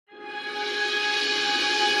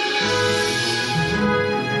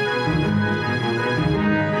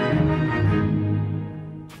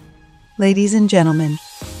Ladies and gentlemen,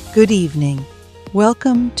 good evening.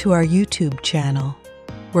 Welcome to our YouTube channel,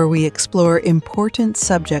 where we explore important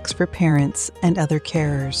subjects for parents and other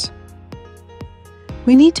carers.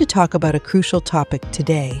 We need to talk about a crucial topic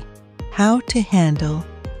today: how to handle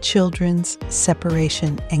children's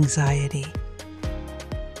separation anxiety.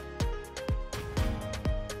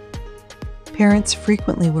 Parents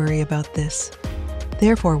frequently worry about this.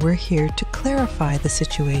 Therefore, we're here to clarify the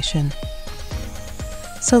situation.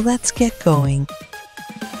 So let's get going.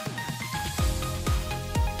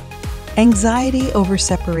 Anxiety over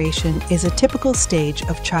separation is a typical stage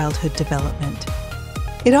of childhood development.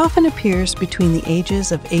 It often appears between the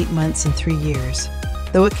ages of 8 months and 3 years,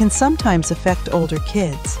 though it can sometimes affect older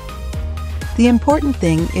kids. The important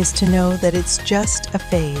thing is to know that it's just a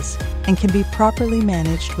phase and can be properly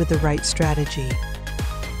managed with the right strategy.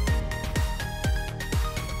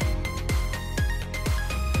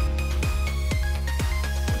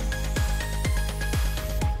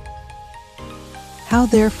 How,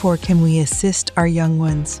 therefore, can we assist our young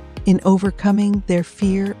ones in overcoming their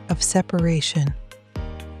fear of separation?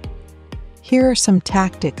 Here are some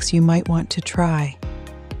tactics you might want to try.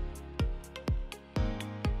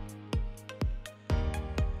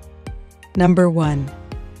 Number 1.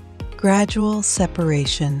 Gradual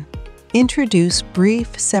separation. Introduce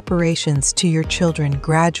brief separations to your children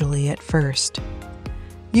gradually at first.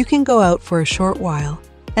 You can go out for a short while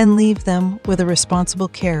and leave them with a responsible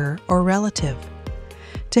carer or relative.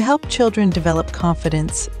 To help children develop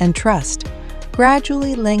confidence and trust,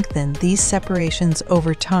 gradually lengthen these separations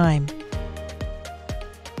over time.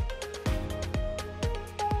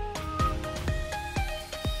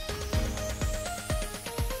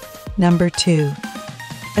 Number 2.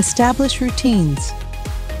 Establish routines.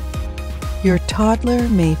 Your toddler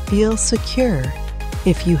may feel secure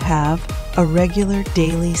if you have a regular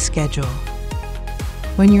daily schedule.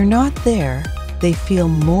 When you're not there, they feel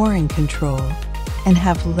more in control and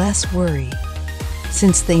have less worry,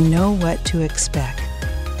 since they know what to expect.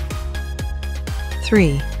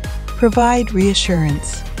 3. Provide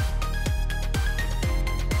reassurance.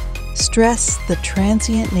 Stress the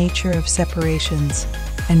transient nature of separations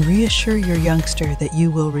and reassure your youngster that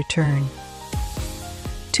you will return.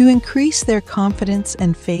 To increase their confidence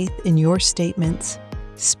and faith in your statements,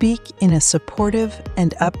 speak in a supportive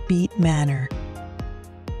and upbeat manner.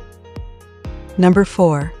 Number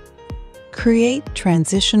 4. Create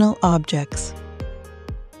transitional objects.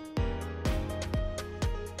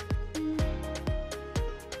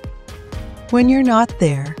 When you're not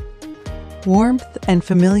there, warmth and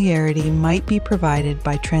familiarity might be provided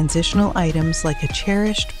by transitional items like a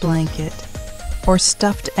cherished blanket or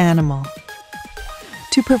stuffed animal.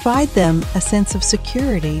 To provide them a sense of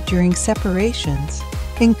security during separations,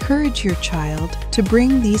 encourage your child to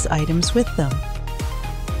bring these items with them.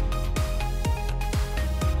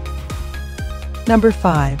 Number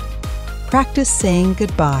 5. Practice saying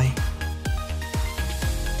goodbye.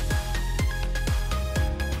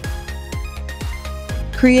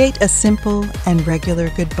 Create a simple and regular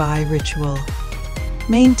goodbye ritual.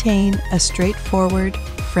 Maintain a straightforward,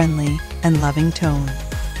 friendly, and loving tone.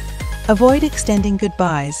 Avoid extending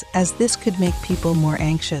goodbyes, as this could make people more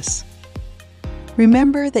anxious.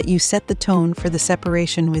 Remember that you set the tone for the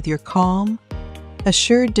separation with your calm,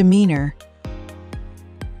 assured demeanor.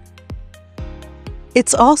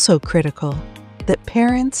 It's also critical that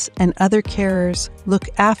parents and other carers look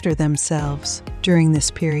after themselves during this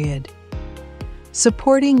period.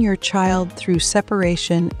 Supporting your child through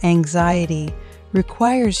separation anxiety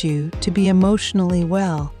requires you to be emotionally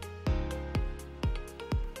well.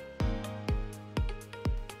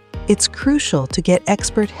 It's crucial to get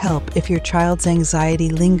expert help if your child's anxiety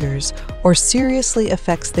lingers or seriously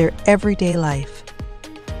affects their everyday life.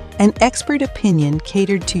 An expert opinion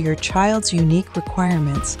catered to your child's unique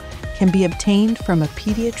requirements can be obtained from a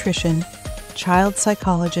pediatrician, child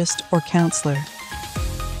psychologist, or counselor.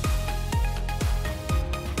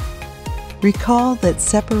 Recall that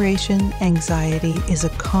separation anxiety is a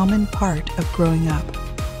common part of growing up,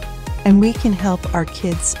 and we can help our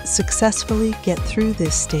kids successfully get through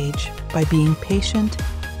this stage by being patient,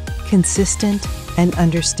 consistent, and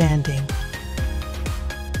understanding.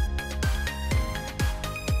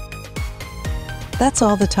 That's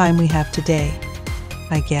all the time we have today,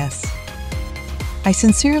 I guess. I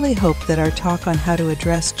sincerely hope that our talk on how to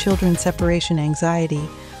address children's separation anxiety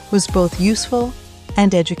was both useful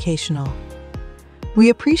and educational.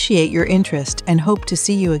 We appreciate your interest and hope to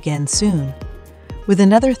see you again soon with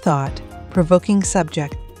another thought-provoking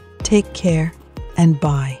subject. Take care and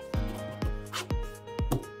bye.